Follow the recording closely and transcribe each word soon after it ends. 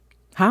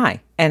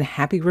Hi, and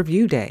happy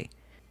review day.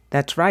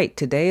 That's right,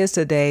 today is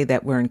the day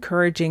that we're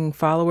encouraging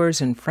followers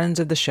and friends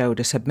of the show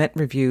to submit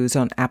reviews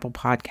on Apple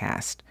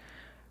Podcast.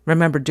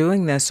 Remember,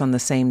 doing this on the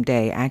same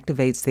day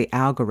activates the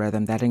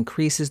algorithm that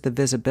increases the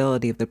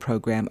visibility of the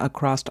program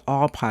across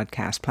all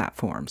podcast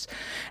platforms.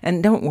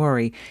 And don't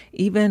worry,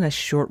 even a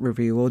short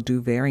review will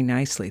do very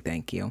nicely,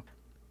 thank you.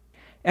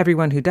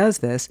 Everyone who does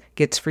this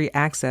gets free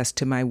access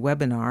to my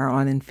webinar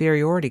on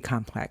inferiority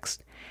complex.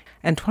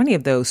 And 20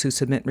 of those who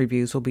submit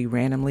reviews will be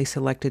randomly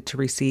selected to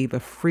receive a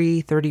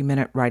free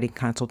 30-minute writing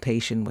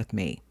consultation with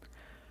me.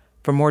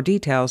 For more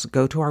details,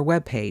 go to our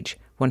webpage,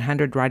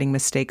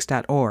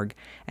 100writingmistakes.org,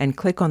 and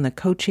click on the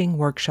Coaching,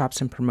 Workshops,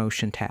 and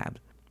Promotion tab.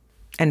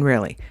 And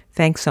really,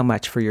 thanks so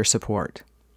much for your support.